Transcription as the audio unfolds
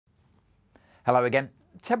Hello again.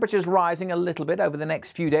 Temperatures rising a little bit over the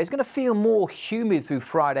next few days. Going to feel more humid through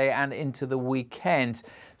Friday and into the weekend.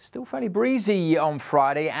 Still fairly breezy on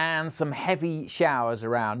Friday and some heavy showers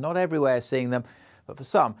around. Not everywhere seeing them, but for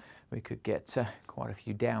some we could get quite a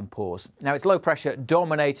few downpours. Now it's low pressure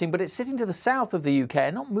dominating, but it's sitting to the south of the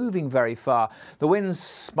UK, not moving very far. The wind's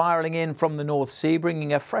spiralling in from the North Sea,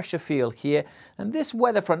 bringing a fresher feel here. And this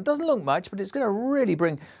weather front doesn't look much, but it's going to really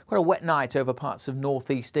bring quite a wet night over parts of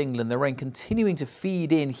northeast England. The rain continuing to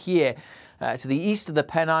feed in here to the east of the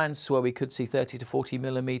Pennines, where we could see 30 to 40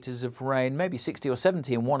 millimetres of rain, maybe 60 or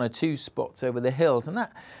 70 in one or two spots over the hills. And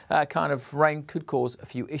that kind of rain could cause a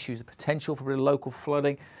few issues, the potential for a bit of local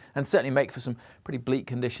flooding, and certainly make for some pretty bleak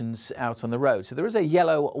conditions out on the road. So there is a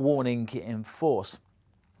yellow warning in force.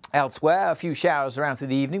 Elsewhere, a few showers around through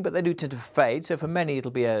the evening, but they do tend to fade. So for many,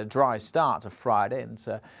 it'll be a dry start to Friday and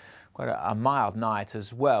quite a mild night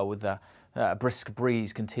as well, with a brisk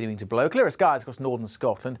breeze continuing to blow. Clearer skies across northern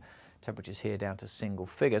Scotland. Temperatures here down to single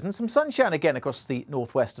figures. And some sunshine again across the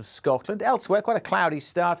northwest of Scotland. Elsewhere, quite a cloudy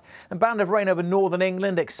start. And band of rain over northern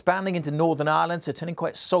England, expanding into Northern Ireland, so turning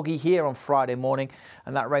quite soggy here on Friday morning.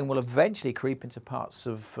 And that rain will eventually creep into parts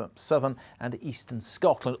of southern and eastern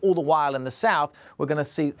Scotland. All the while in the south, we're going to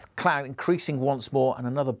see cloud increasing once more and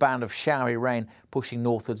another band of showery rain pushing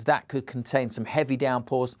northwards. That could contain some heavy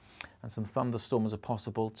downpours, and some thunderstorms are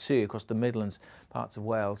possible too across the Midlands, parts of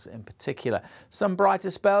Wales in particular. Some brighter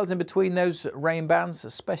spells in between those rain bands,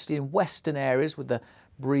 especially in western areas, with the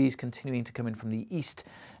breeze continuing to come in from the east.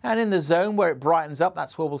 And in the zone where it brightens up,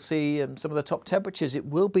 that's where we'll see some of the top temperatures. It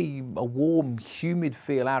will be a warm, humid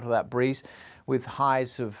feel out of that breeze, with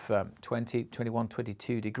highs of 20, 21,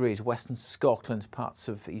 22 degrees. Western Scotland, parts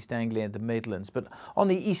of East Anglia and the Midlands. But on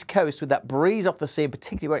the east coast, with that breeze off the sea, and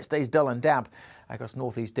particularly where it stays dull and damp, across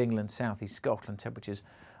northeast England, southeast Scotland, temperatures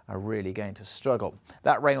are really going to struggle.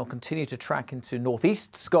 That rain will continue to track into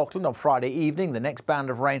northeast Scotland on Friday evening. The next band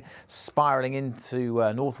of rain spiralling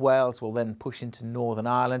into North Wales will then push into Northern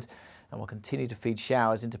Ireland, and will continue to feed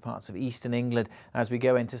showers into parts of eastern England as we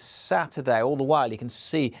go into Saturday. All the while, you can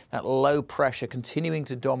see that low pressure continuing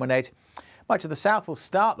to dominate. Much of the south will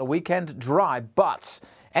start the weekend dry, but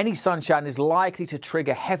any sunshine is likely to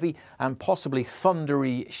trigger heavy and possibly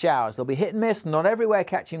thundery showers. They'll be hit and miss, not everywhere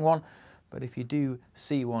catching one, but if you do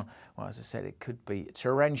see one, well, as I said, it could be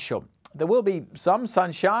torrential. There will be some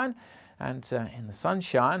sunshine, and in the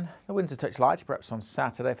sunshine, the winds a touch lighter, perhaps on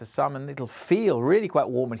Saturday for some, and it'll feel really quite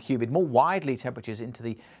warm and humid, more widely temperatures into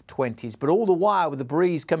the 20s. But all the while, with the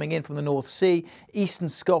breeze coming in from the North Sea, eastern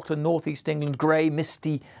Scotland, northeast England, grey,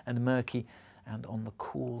 misty and murky, and on the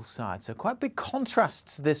cool side. So quite big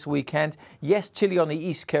contrasts this weekend. Yes, chilly on the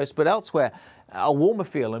east coast, but elsewhere, a warmer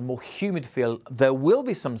feel and more humid feel. There will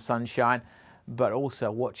be some sunshine, but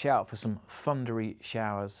also watch out for some thundery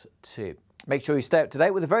showers too. Make sure you stay up to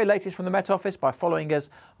date with the very latest from the Met Office by following us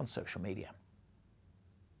on social media.